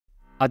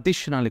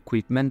Additional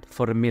equipment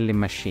for milling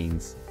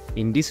machines.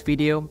 In this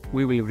video,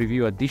 we will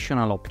review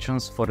additional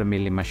options for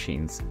milling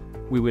machines.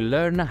 We will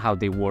learn how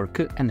they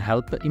work and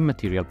help in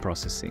material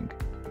processing.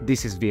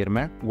 This is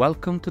Virmer.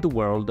 Welcome to the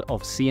world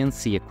of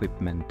CNC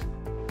equipment.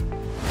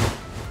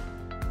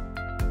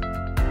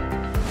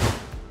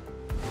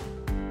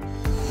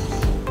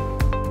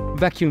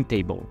 Vacuum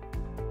table.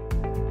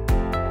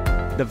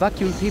 The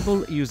vacuum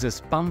table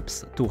uses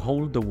pumps to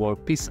hold the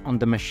workpiece on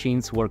the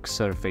machine's work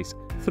surface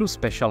through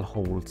special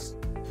holes.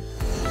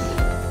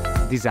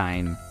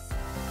 Design.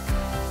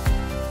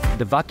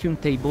 The vacuum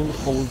table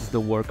holds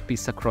the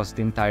workpiece across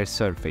the entire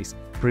surface,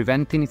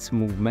 preventing its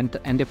movement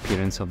and the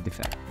appearance of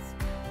defects.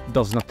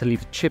 Does not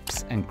leave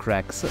chips and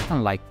cracks,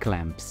 unlike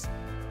clamps.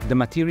 The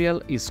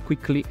material is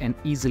quickly and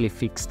easily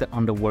fixed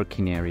on the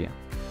working area.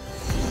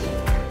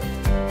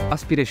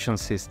 Aspiration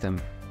system.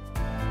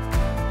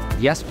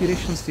 The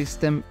aspiration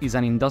system is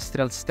an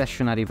industrial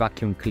stationary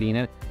vacuum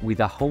cleaner with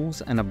a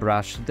hose and a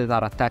brush that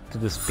are attached to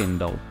the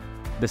spindle.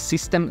 The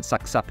system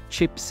sucks up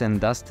chips and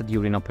dust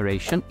during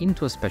operation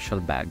into a special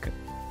bag.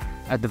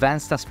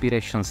 Advanced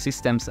aspiration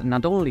systems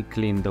not only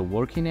clean the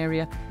working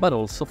area, but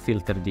also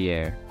filter the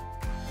air.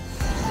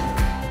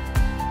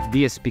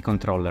 DSP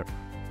controller.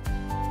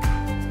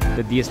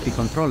 The DSP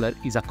controller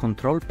is a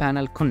control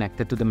panel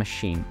connected to the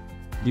machine.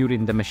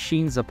 During the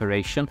machine's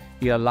operation,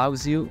 it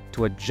allows you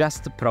to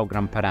adjust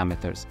program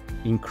parameters,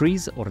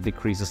 increase or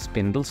decrease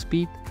spindle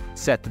speed,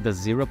 set the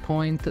 0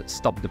 point,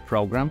 stop the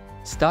program,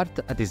 start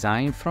a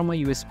design from a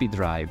USB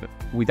drive,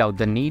 without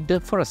the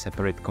need for a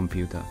separate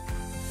computer.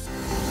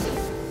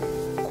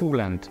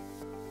 Coolant.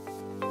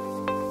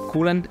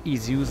 Coolant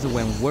is used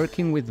when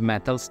working with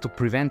metals to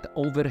prevent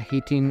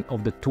overheating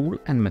of the tool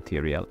and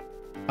material.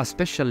 A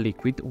special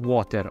liquid,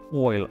 water,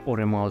 oil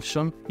or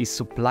emulsion is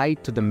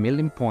supplied to the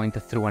milling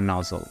point through a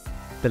nozzle.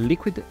 The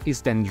liquid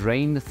is then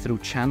drained through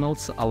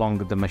channels along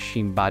the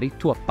machine body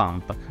to a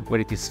pump,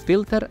 where it is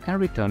filtered and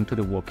returned to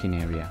the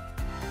working area.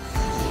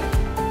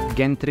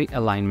 Gantry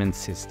alignment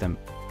system.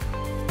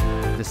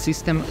 The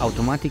system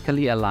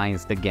automatically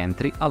aligns the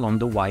gantry along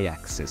the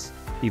y-axis.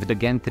 If the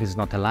gantry is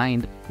not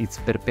aligned, its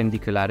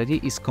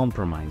perpendicularity is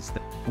compromised,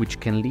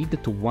 which can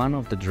lead to one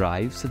of the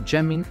drives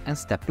jamming and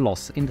step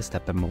loss in the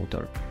stepper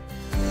motor.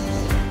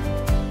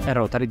 A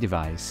rotary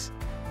device.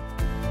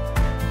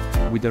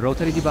 With the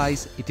rotary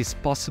device, it is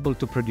possible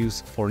to produce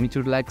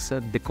furniture legs,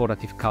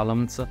 decorative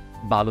columns,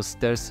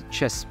 balusters,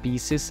 chess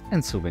pieces,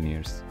 and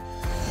souvenirs.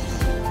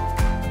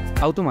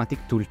 Automatic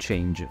tool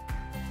change.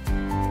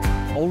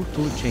 All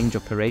tool change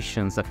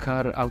operations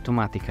occur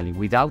automatically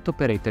without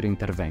operator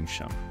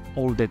intervention.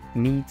 All that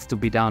needs to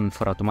be done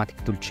for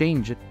automatic tool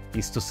change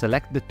is to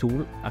select the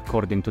tool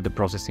according to the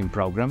processing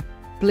program,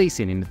 place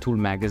it in the tool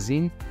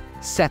magazine,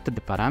 set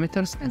the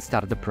parameters and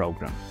start the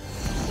program.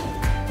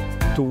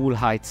 Tool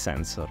height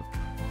sensor.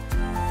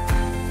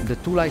 The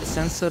tool height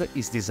sensor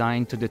is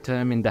designed to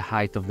determine the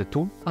height of the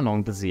tool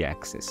along the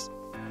z-axis.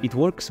 It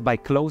works by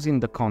closing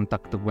the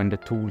contact when the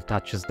tool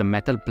touches the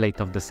metal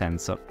plate of the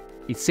sensor.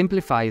 It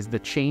simplifies the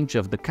change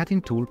of the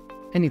cutting tool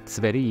and it's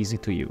very easy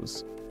to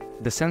use.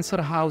 The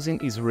sensor housing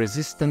is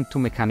resistant to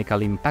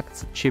mechanical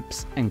impacts,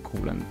 chips and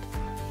coolant.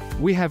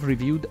 We have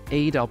reviewed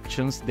 8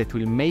 options that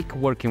will make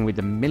working with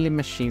the milling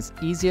machines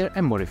easier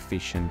and more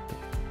efficient.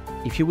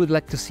 If you would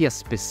like to see a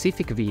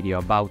specific video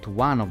about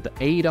one of the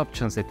 8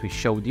 options that we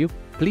showed you,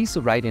 please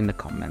write in the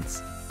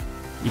comments.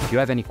 If you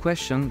have any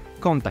question,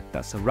 contact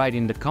us, write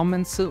in the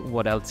comments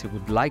what else you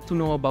would like to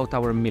know about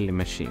our milling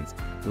machines.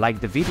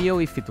 Like the video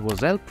if it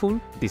was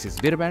helpful. This is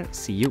Virmer,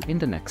 see you in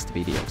the next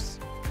videos.